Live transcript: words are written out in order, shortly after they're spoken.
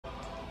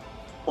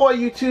Oi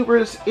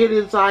YouTubers, it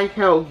is I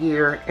Hell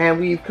here, and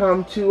we've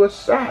come to a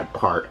sad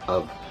part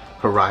of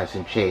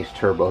Horizon Chase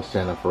Turbo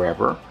Senna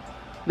Forever,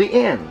 the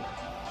end.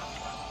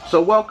 So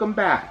welcome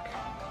back.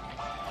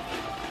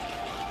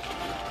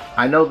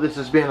 I know this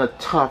has been a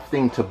tough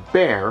thing to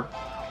bear,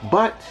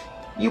 but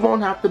you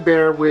won't have to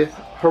bear with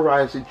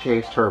Horizon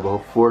Chase Turbo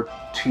for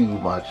too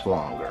much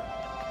longer.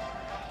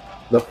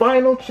 The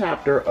final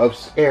chapter of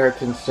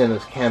Ayrton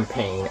Senna's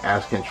campaign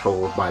as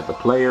controlled by the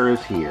player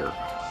is here,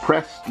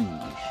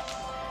 Prestige.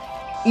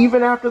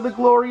 Even after the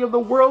glory of the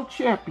World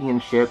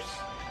Championships,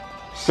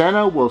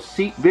 Senna will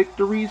seek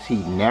victories he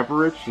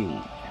never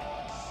achieved.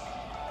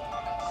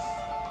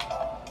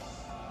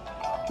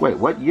 Wait,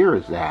 what year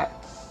is that?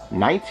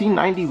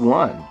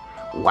 1991.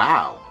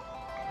 Wow.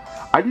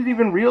 I didn't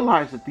even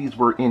realize that these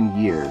were in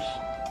years.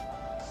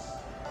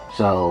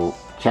 So,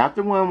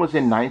 Chapter 1 was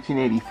in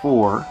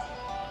 1984,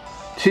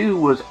 2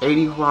 was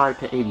 85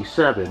 to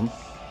 87,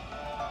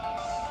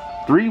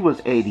 3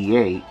 was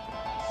 88,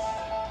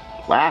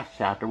 last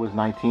chapter was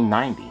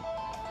 1990.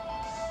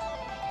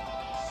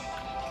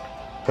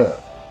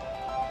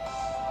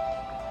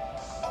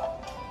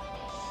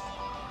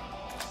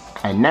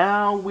 And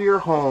now we're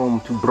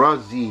home to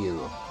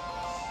Brazil.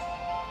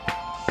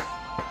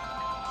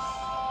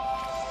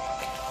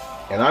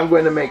 And I'm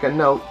going to make a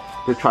note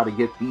to try to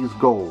get these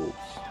golds.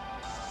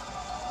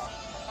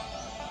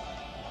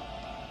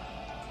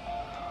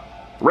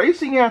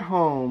 Racing at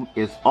home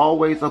is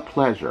always a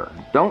pleasure.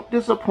 Don't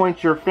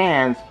disappoint your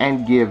fans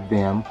and give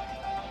them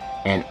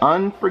an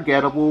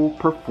unforgettable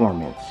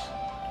performance.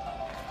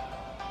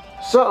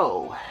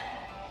 So,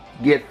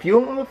 get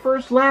fuel on the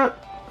first lap,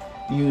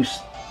 use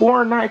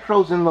 4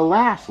 nitros in the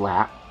last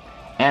lap,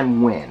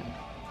 and win.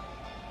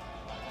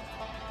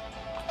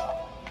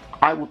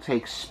 I will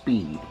take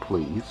speed,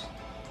 please.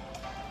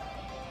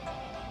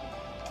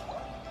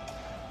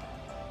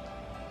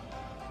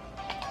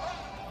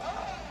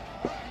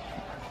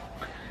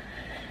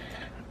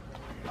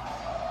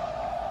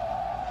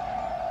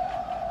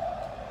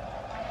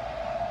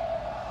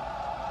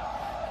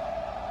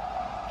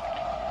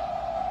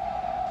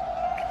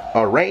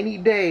 A rainy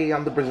day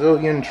on the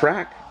Brazilian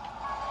track.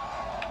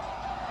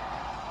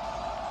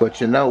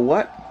 But you know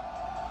what?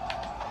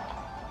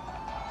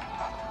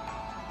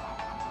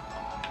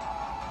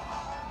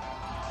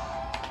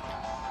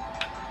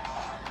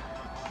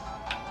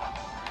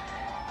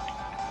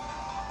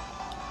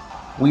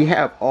 We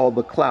have all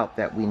the clout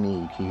that we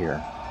need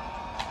here.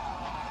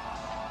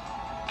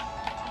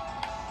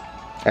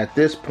 At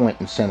this point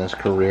in Senna's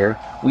career,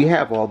 we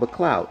have all the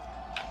clout.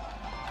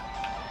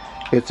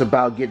 It's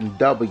about getting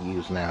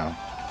W's now.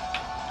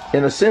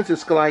 In a sense,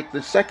 it's like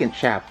the second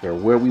chapter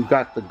where we've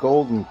got the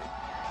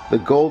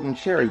golden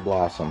cherry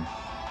blossom.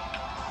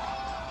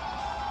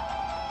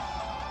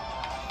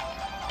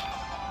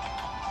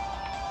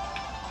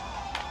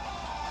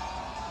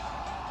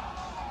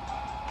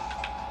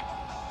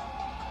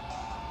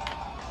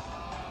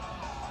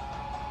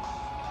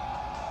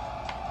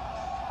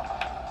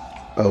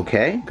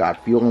 Okay,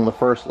 got fuel in the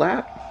first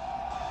lap.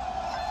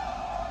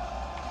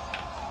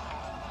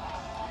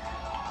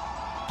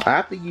 I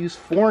have to use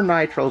 4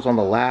 nitros on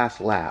the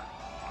last lap.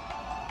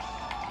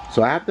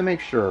 So I have to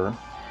make sure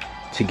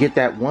to get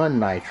that 1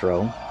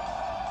 nitro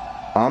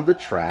on the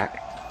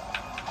track.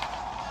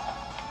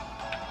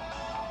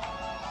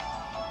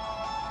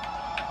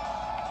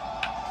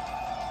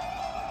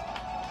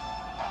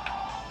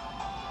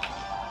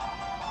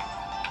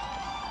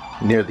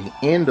 Near the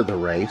end of the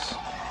race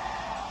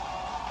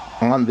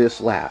on this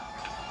lap.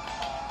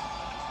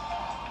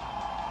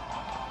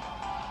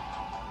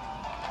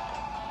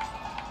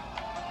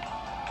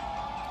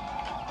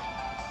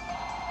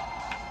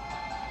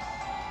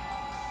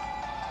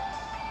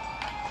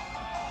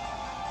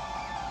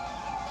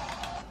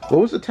 What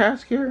was the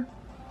task here?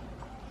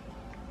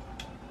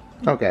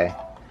 Okay.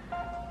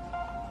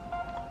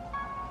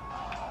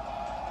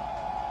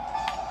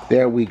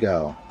 There we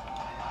go.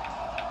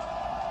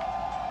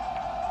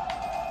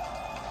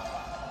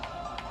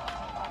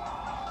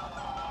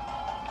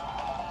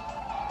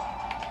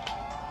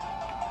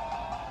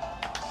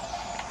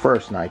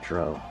 First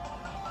nitro.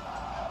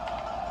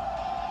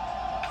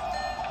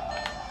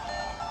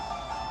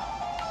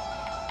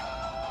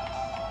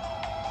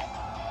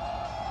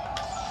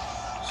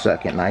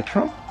 Second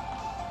nitro.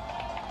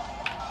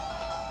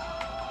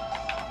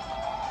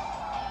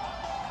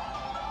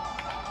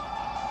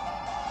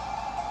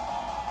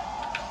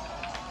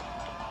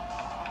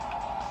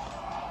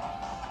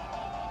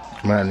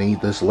 I'm gonna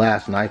need this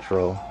last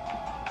nitro.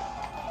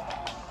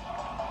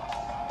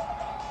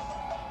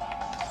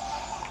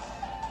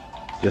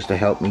 Just to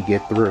help me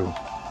get through.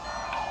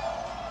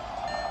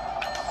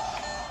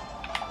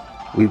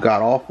 We've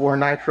got all 4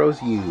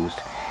 nitros used,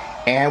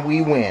 and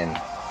we win.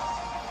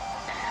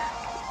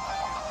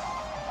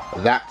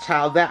 That's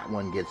how that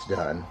one gets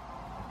done.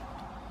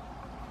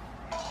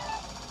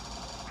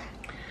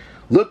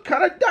 Looked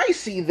kind of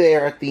dicey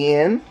there at the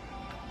end,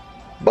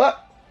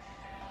 but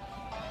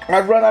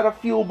I've run out of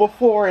fuel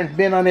before and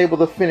been unable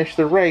to finish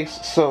the race,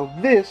 so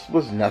this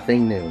was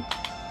nothing new.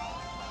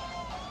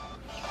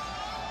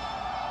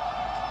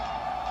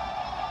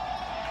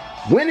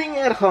 Winning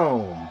at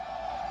home.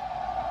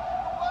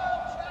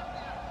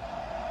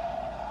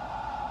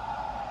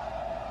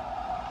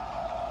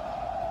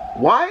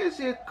 Why is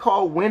it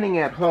called winning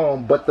at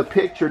home, but the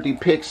picture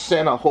depicts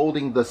Senna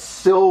holding the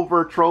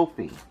silver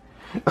trophy?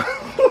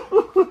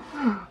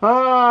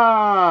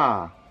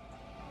 Ah.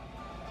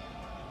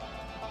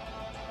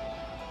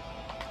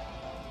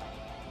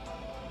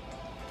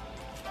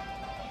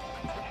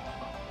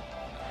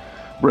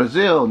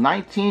 Brazil,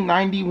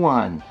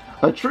 1991.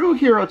 A true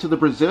hero to the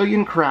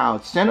Brazilian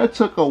crowd, Senna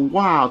took a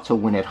while to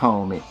win at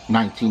home. In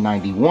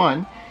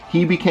 1991,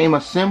 he became a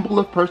symbol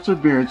of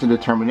perseverance and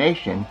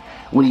determination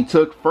when he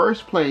took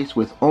first place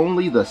with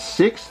only the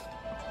 6th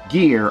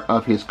gear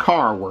of his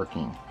car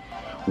working.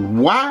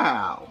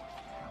 Wow!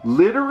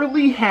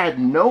 Literally had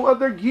no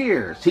other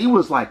gears. He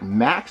was like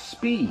max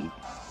speed.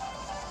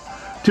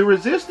 To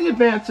resist the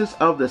advances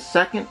of the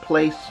second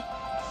place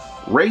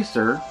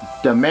racer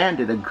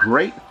demanded a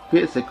great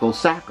physical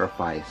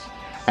sacrifice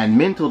and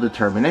mental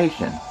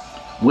determination.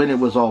 When it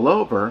was all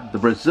over, the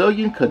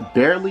Brazilian could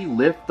barely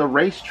lift the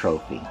race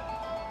trophy.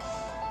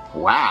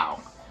 Wow.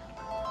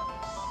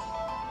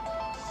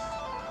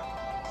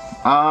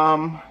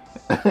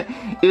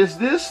 Is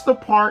this the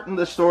part in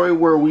the story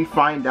where we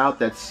find out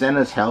that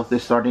Senna's health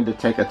is starting to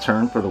take a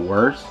turn for the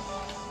worse?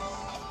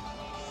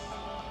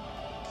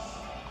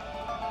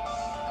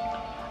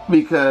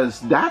 Because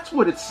that's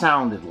what it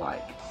sounded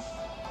like.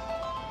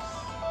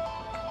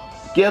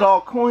 Get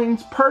all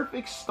coins,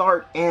 perfect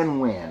start,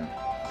 and win.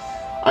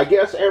 I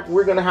guess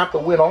we're going to have to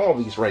win all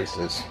these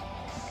races.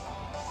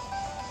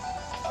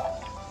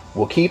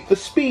 We'll keep the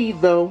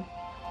speed, though.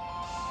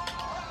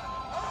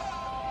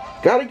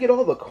 Gotta get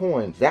all the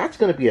coins. That's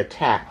going to be a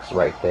tax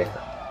right there.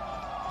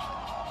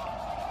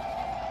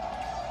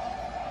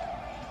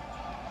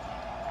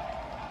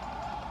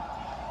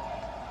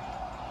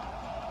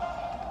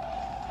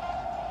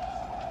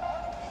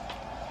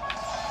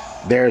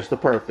 There's the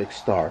perfect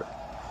start.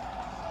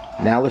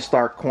 Now let's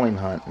start coin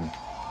hunting.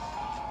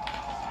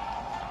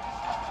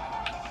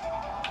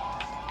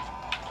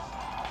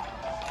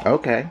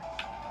 Okay.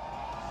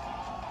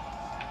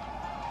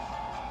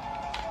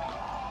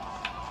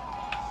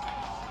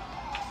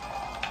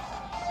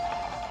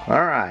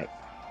 All right.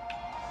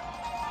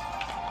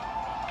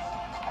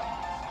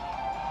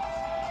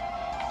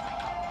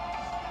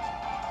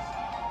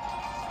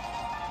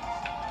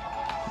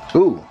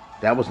 Ooh,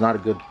 that was not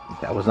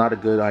a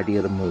good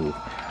idea to move.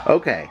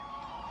 Okay.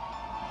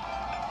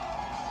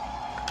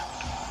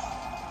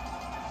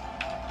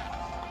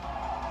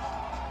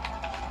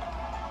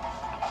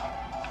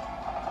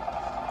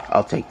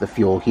 I'll take the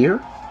fuel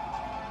here.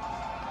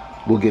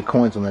 We'll get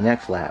coins on the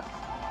next lap.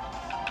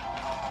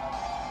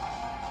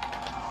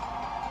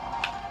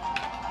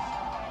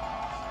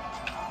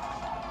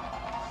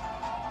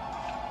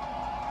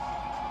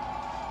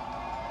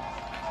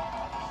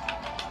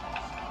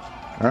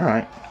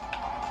 Alright.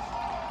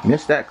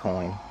 Missed that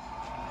coin.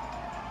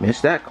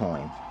 Missed that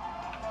coin.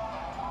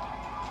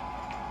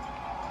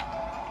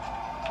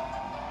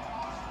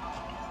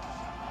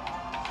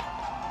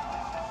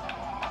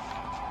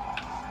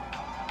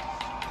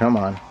 Come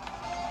on.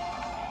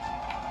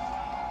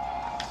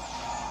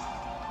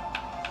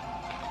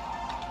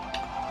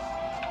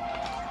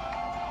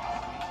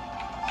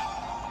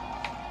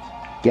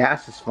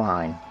 Gas is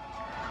fine.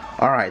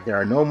 Alright, there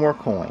are no more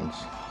coins.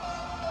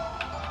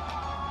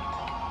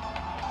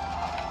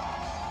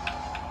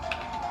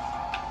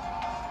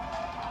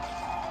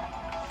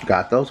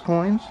 Got those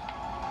coins?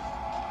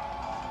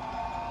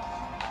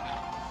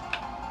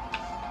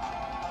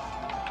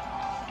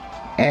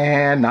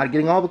 And not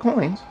getting all the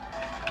coins.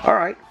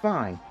 Alright,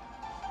 fine.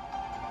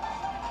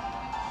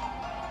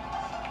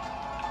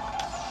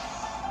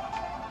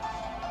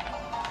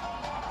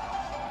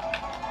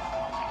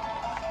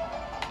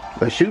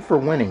 Let's shoot for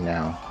winning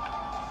now.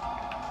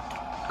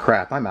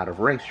 Crap, I'm out of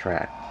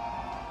racetrack.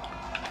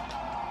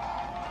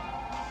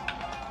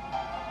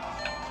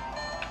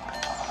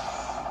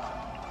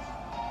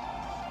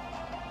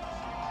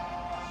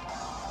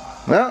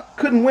 Well,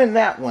 couldn't win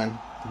that one,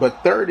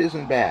 but third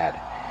isn't bad.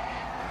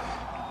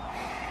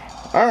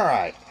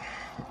 Alright.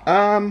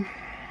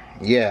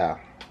 Yeah.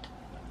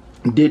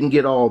 Didn't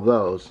get all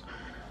those.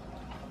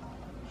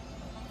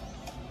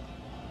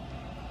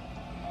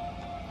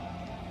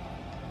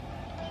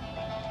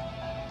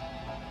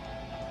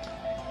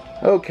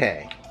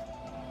 Okay.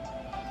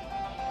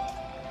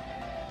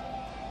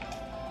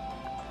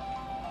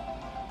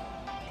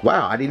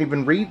 Wow, I didn't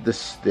even read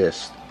this.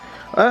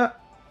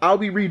 I'll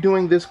be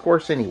redoing this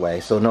course anyway,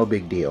 so no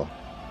big deal.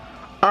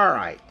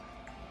 Alright.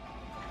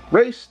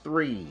 Race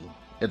 3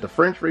 at the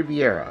French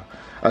Riviera.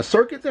 A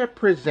circuit that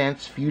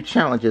presents few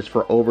challenges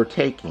for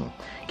overtaking.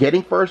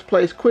 Getting first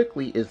place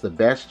quickly is the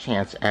best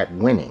chance at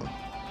winning.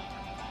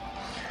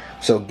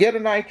 So get a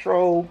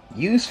nitro,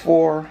 use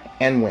 4,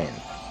 and win.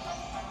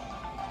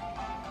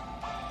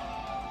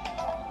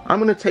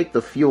 I'm going to take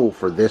the fuel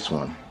for this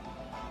one.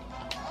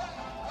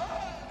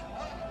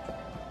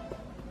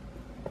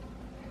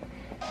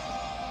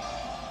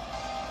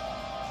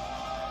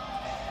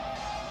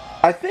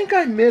 I think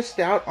I missed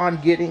out on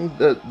getting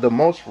the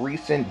most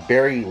recent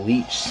Barry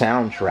Leach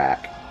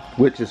soundtrack,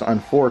 which is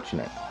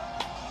unfortunate.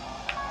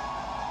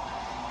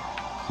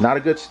 Not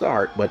a good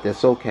start, but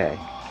that's okay.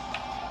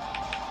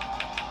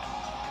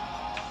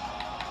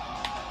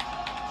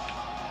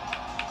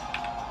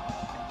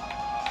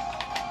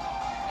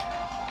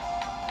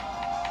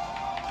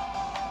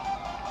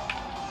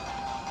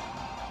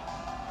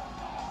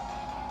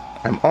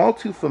 I'm all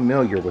too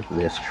familiar with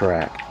this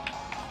track.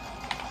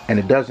 And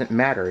it doesn't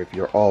matter if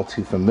you're all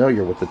too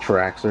familiar with the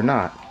tracks or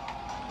not.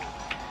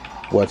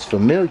 What's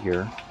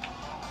familiar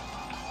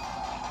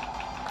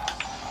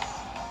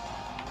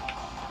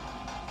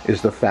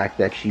is the fact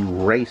that you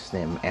race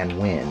them and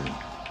win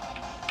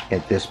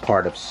at this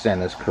part of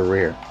Senna's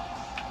career.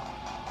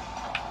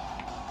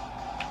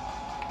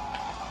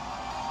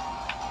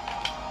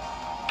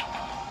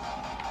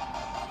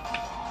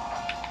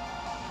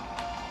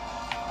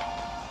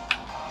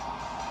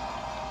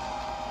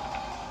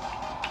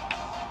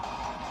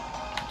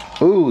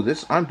 Ooh,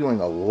 I'm doing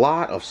a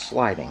lot of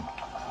sliding.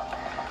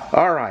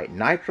 Alright,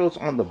 nitro's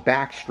on the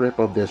back strip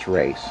of this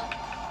race.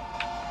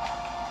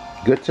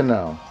 Good to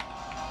know.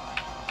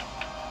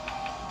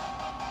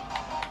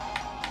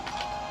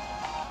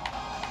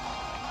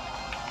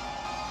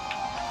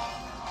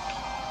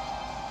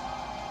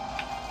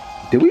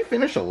 Did we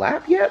finish a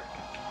lap yet?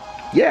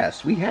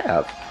 Yes, we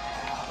have.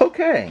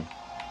 Okay.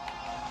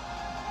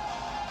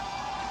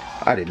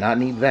 I did not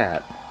need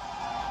that.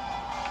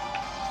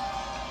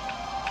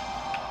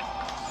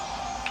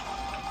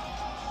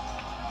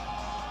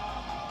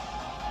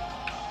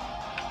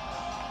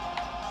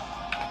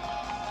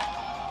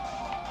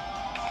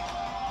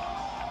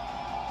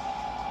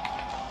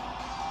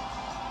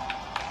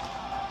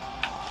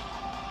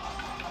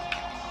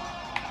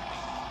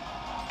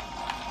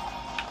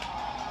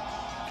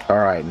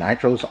 Alright,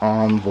 nitro's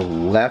on the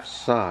left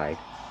side.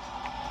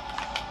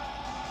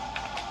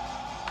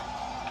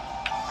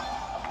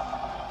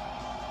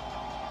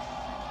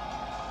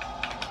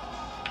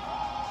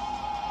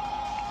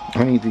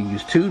 I need to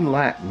use 2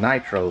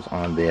 nitros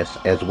on this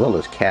as well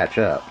as catch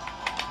up.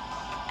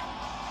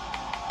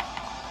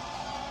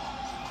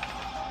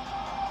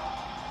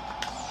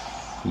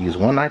 Use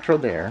 1 nitro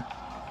there.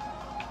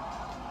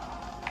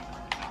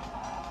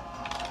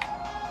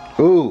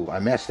 Ooh, I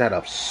messed that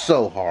up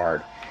so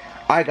hard.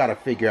 I gotta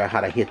figure out how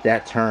to hit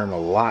that turn a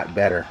lot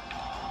better.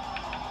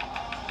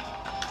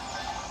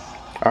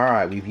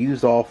 Alright, we've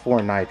used all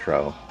 4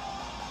 nitro.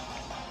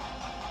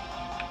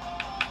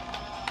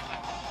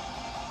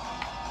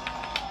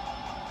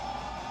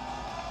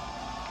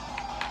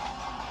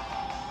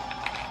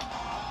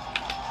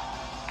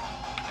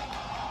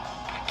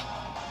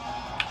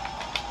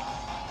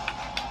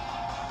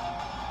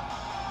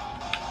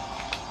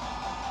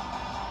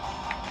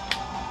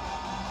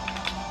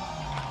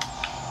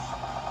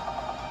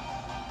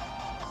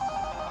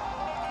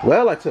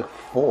 Well, I took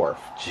 4th.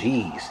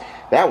 Jeez,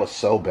 that was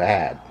so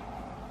bad.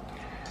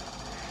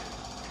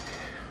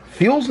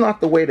 Fuel's not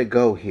the way to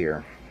go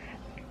here.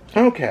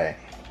 Okay.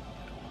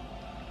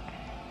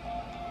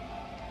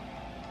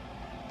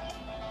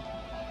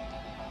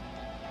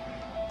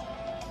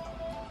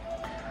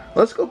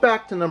 Let's go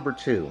back to number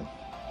 2.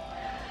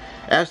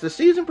 As the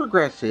season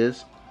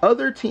progresses,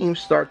 other teams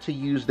start to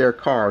use their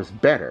cars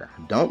better.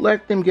 Don't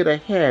let them get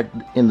ahead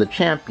in the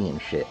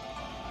championship.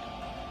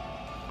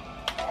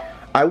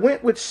 I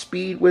went with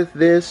speed with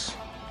this,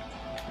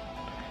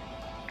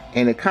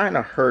 and it kind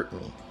of hurt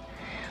me.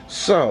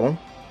 So,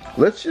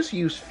 let's just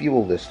use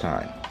fuel this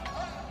time.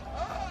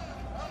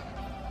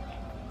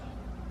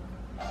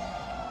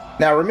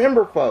 Now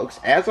remember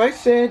folks, as I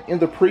said in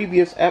the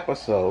previous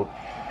episode,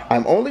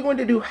 I'm only going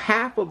to do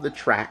half of the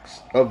tracks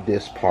of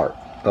this part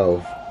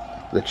of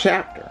the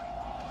chapter.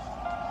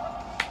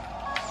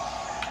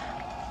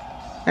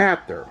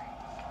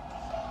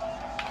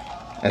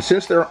 And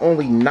since there are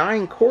only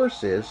 9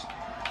 courses,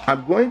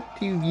 I'm going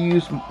to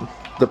use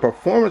the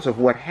performance of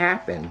what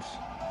happens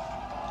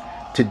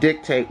to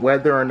dictate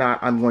whether or not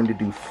I'm going to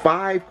do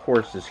 5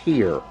 courses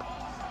here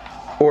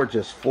or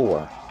just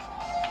 4.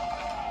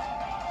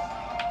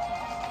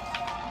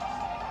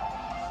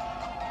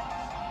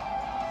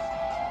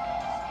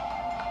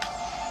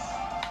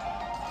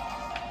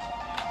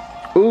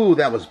 Ooh,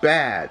 that was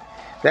bad.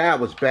 That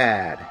was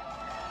bad.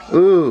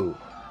 Ooh.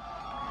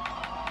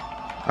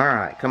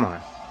 Alright, come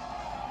on.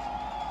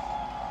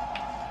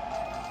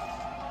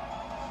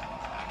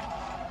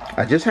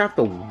 I just have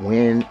to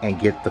win and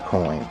get the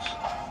coins.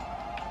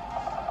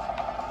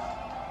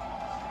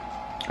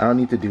 I don't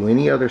need to do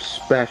any other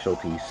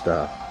specialty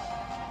stuff.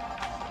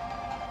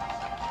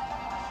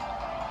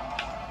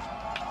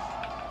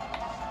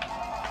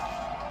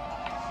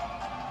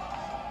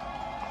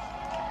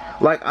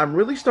 Like, I'm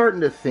really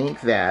starting to think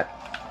that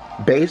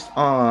based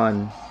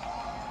on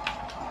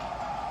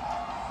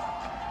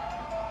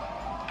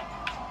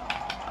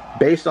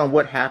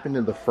what happened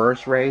in the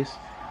first race,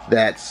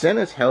 that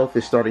Senna's health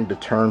is starting to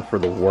turn for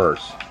the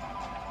worse.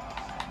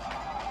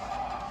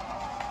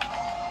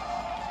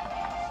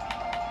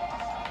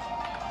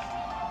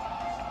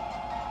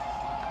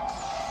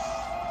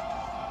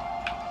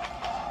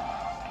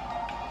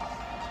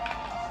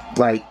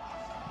 Like,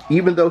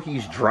 even though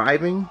he's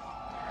driving,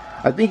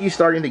 I think he's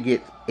starting to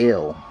get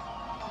ill.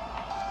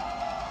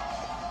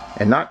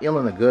 And not ill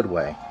in a good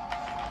way.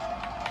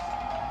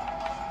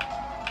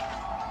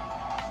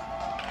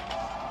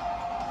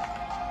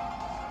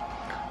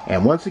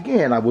 And once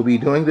again, I will be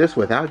doing this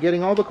without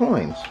getting all the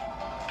coins.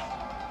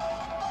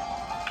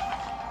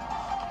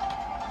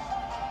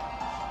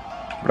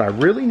 But I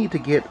really need to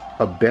get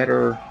a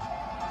better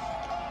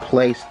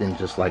place than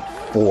just like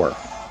 4th.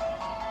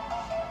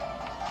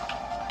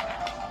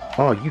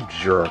 Oh, you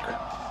jerk.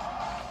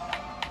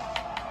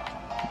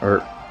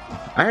 Or,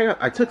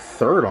 I took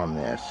 3rd on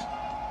this.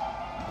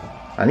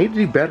 I need to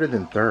do better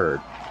than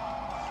 3rd.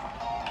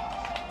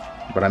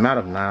 But I'm out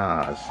of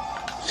Nas.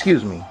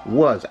 Excuse me,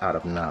 was out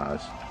of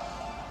Nas.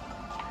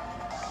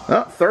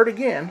 Oh, 3rd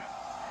again.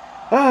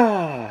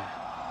 Ah.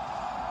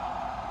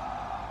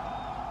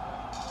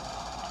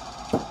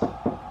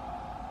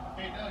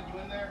 Hey Doug, you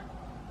in there?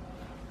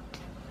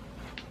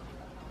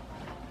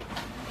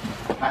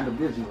 Kind of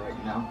busy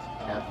right now.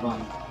 Have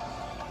fun.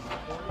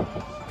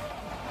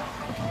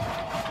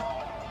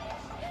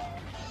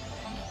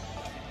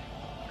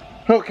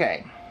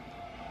 Okay.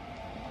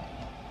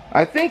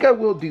 I think I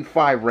will do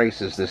 5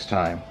 races this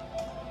time.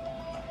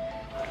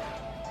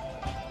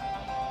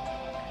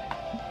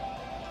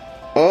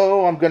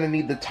 Oh, I'm going to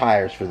need the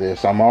tires for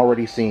this. I'm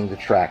already seeing the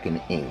track in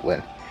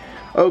England.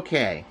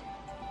 Okay.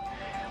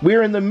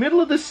 We're in the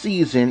middle of the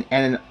season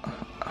and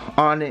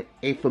on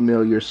a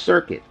familiar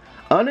circuit.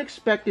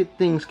 Unexpected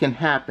things can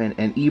happen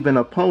and even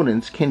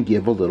opponents can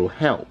give a little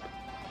help.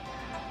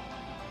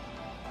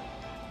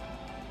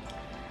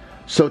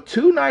 So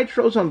 2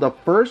 nitros on the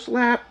first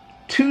lap,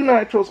 2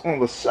 nitros on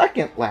the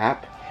second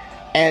lap,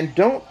 and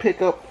don't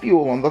pick up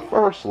fuel on the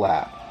first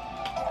lap.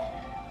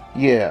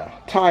 Yeah,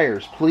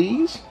 tires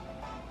please.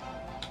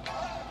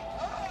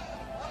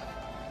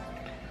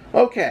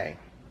 Okay.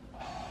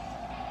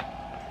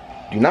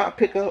 Do not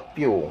pick up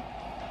fuel.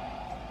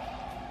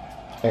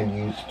 And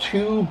use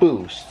 2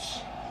 boosts.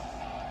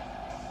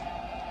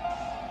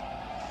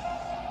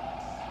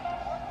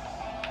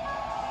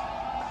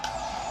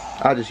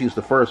 I'll just use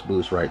the first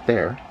boost right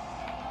there.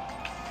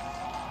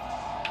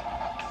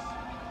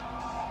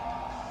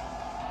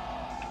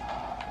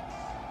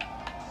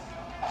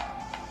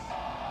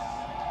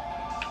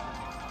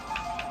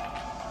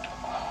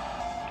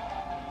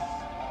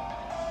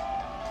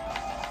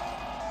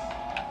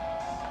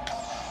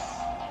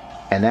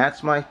 And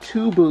that's my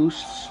 2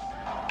 boosts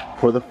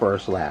for the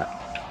first lap.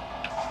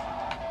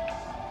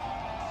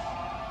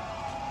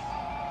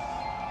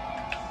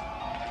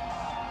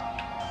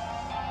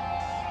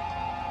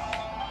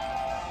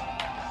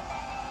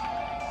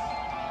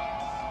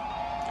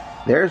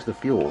 There's the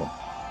fuel.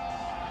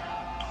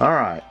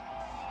 Alright.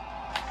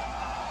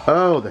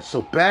 Oh, that's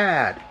so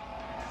bad.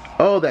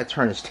 Oh, that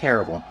turn is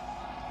terrible.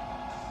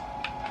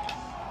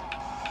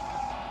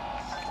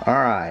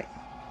 Alright.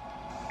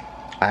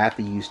 I have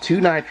to use 2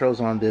 nitros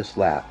on this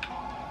lap.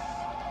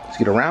 Let's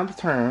get around the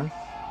turn.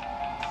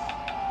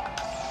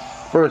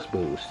 First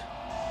boost.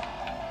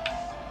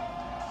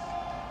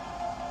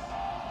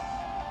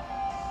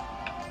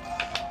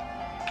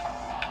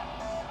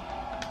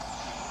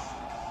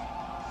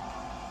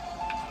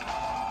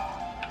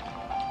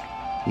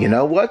 You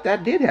know what?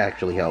 That did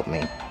actually help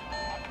me.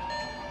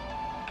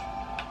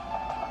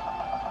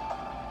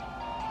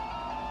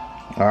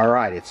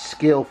 Alright, it's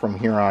skill from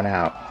here on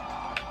out.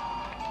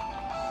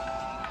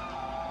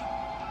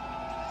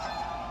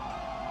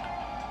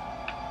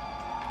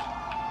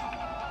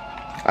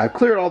 I've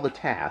cleared all the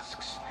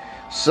tasks,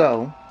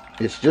 so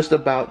it's just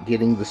about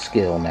getting the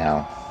skill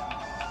now.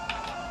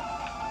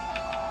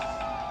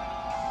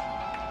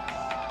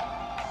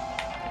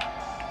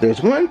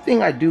 There's one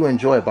thing I do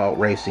enjoy about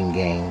racing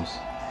games.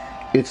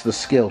 It's the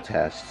skill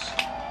tests.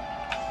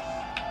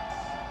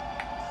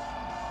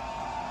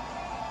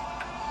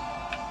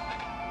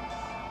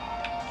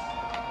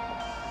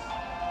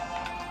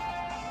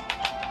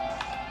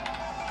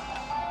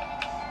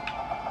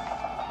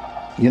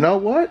 You know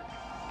what?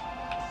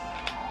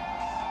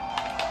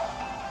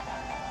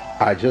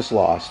 I just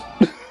lost.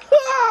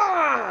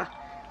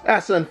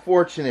 That's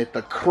unfortunate.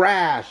 The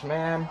crash,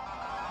 man.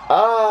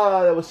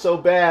 Oh, that was so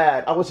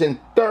bad. I was in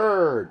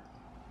 3rd.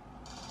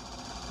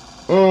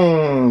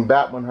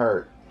 That one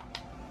hurt.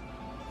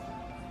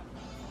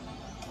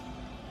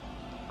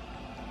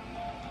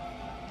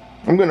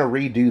 I'm gonna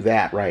redo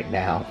that right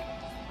now.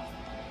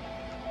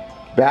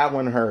 That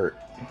one hurt.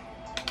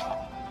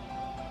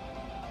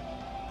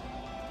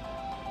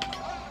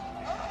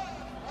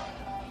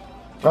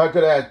 I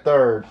could have had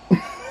 3rd.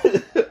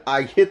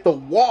 I hit the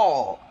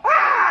wall.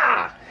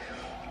 Ah!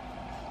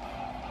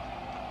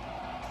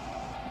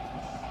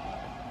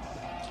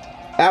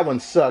 That one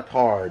sucked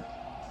hard.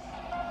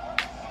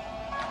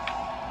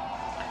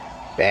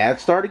 Bad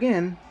start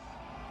again.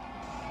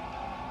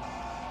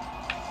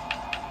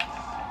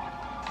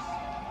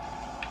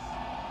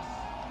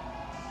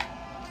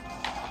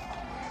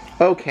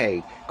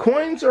 Okay,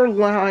 coins are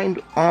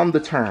lined on the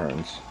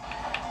turns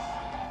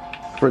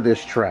for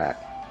this track.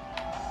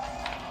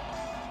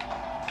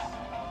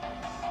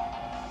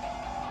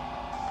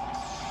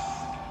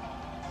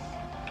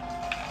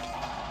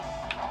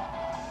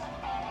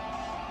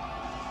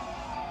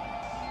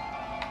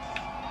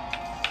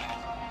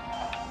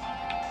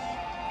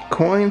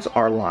 Coins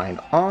are lined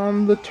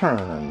on the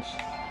turns.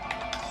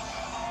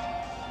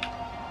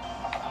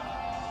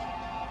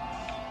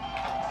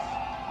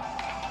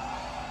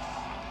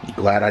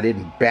 Glad I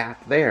didn't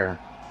back there.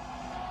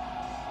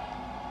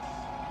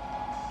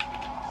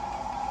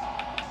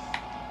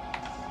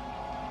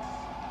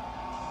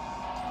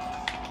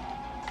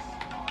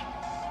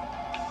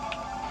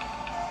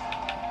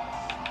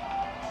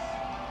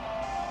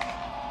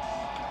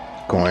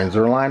 Coins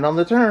are lined on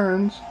the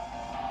turns.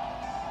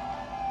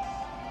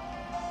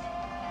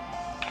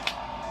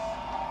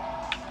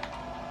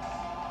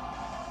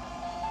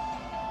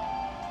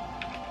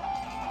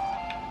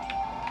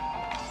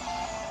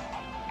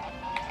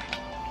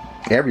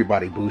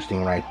 Everybody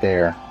boosting right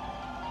there.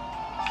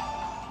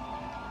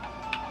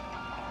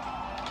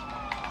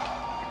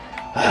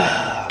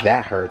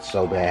 That hurts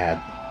so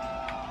bad.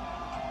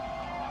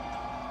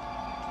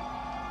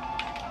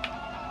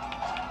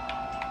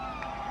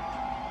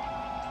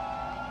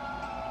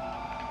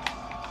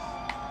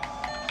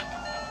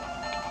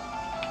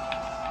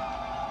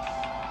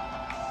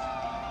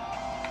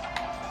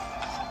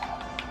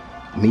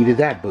 Needed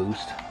that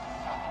boost.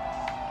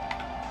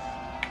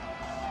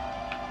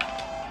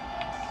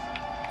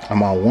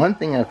 I'm on one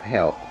thing of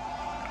fuel.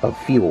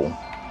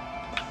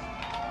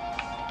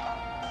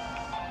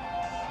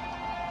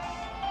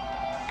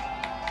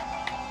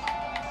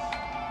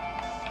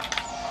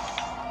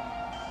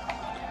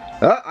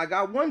 I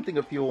got one thing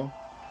of fuel,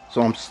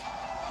 so I'm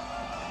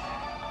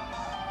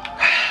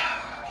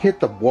hit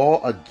the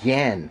wall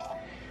again.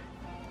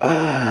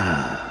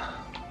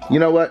 You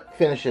know what?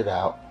 Finish it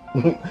out.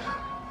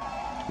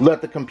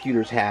 Let the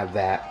computers have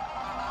that.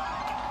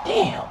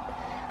 Damn.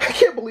 I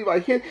can't believe I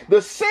hit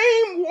the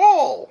same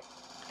wall.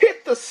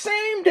 Hit the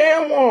same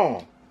damn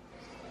wall.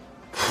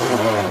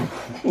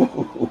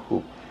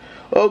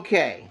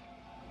 Okay.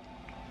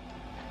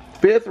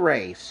 5th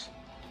race.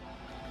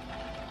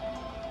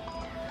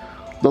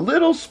 The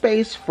little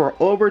space for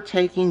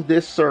overtaking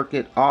this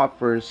circuit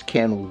offers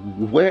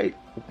can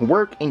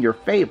work in your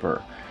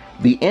favor.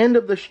 The end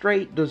of the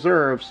straight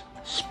deserves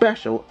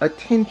special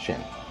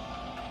attention.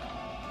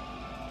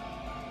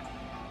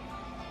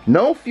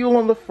 No fuel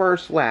on the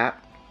first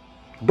lap,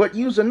 but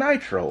use a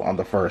nitro on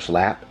the first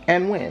lap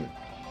and win.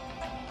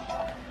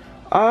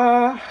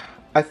 I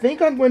think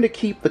I'm going to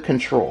keep the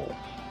control.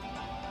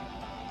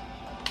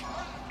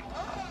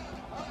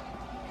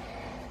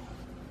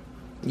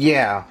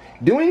 Yeah,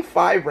 doing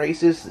 5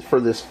 races for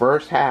this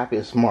first half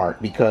is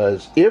smart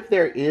because if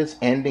there is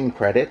ending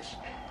credits,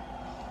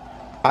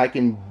 I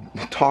can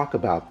talk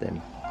about them.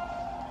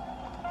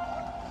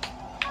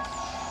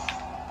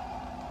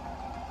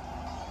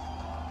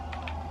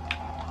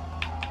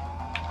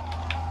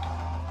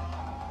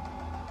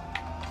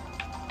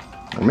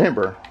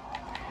 Remember,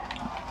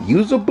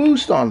 use a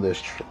boost on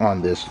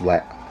this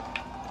lap,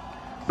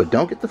 but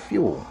don't get the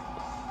fuel.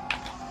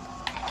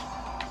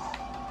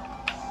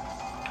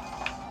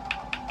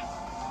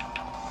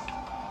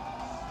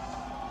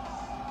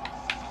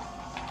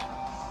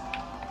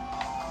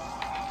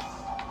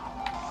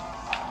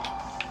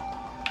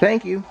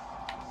 Thank you.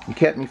 You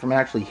kept me from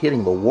actually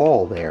hitting the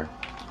wall there.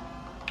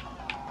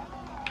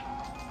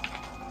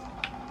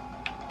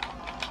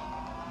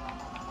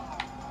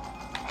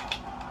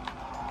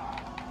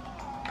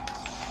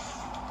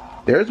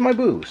 There's my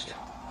boost.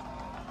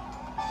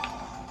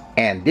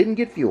 And didn't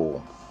get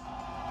fuel.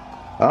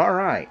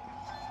 Alright.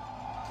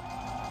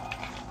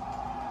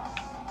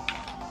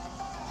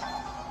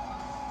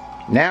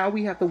 Now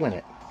we have to win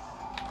it.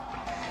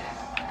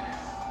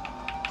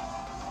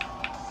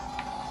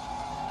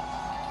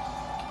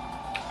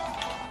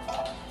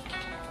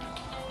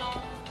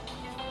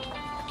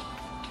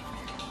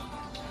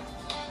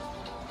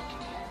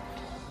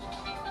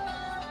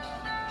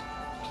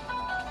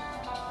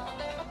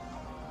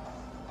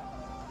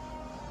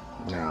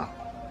 No.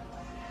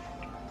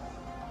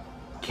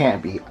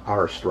 Can't be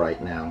arsed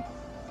right now.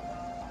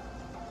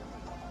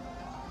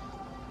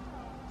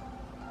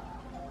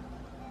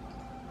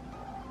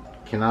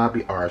 Cannot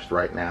be arsed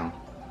right now.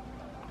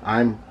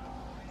 I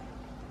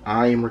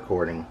am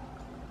recording.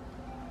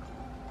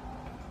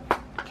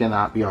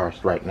 Cannot be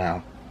arsed right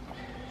now.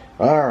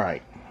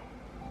 Alright.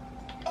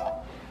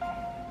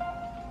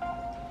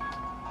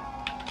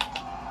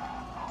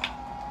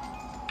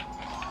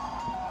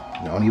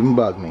 Don't even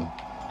bug me.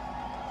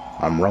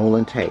 I'm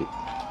rolling tape.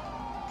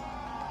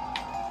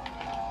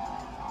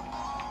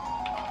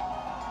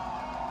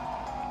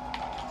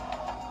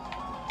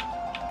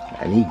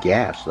 I need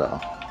gas though.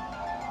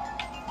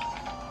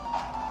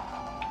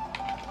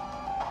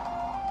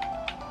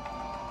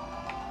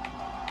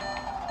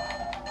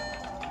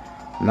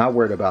 I'm not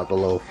worried about the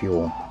low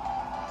fuel.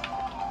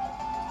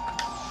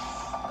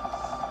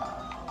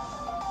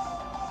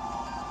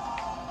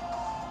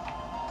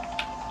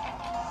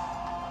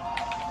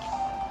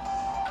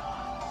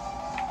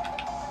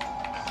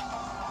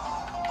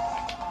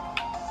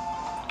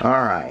 All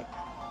right.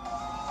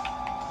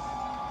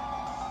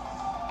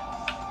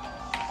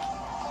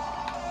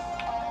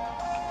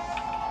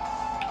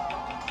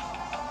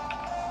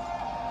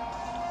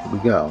 Here we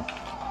go.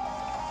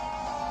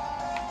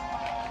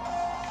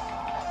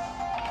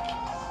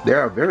 There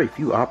are very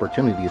few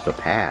opportunities to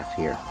pass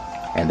here,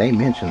 and they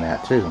mention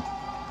that too.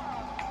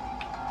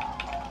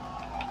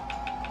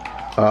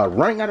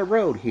 Running out of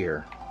road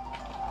here.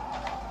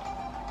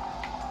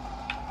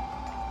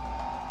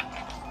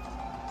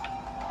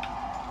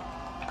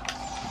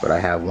 But I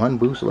have one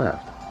boost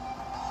left.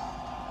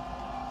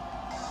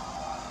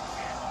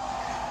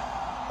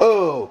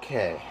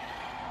 Okay.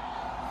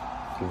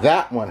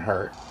 That one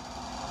hurt.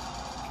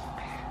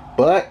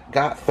 But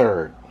got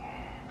third.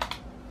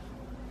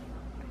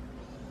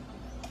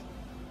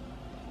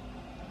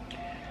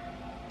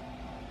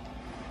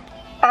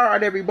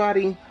 Alright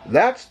everybody,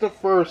 that's the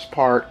first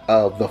part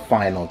of the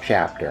final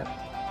chapter.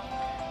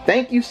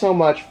 Thank you so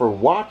much for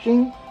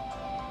watching,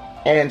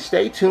 and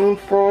stay tuned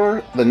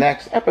for the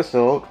next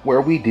episode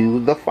where we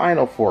do the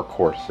final 4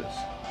 courses.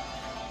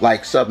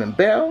 Like, sub, and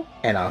bell,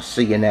 and I'll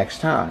see you next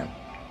time.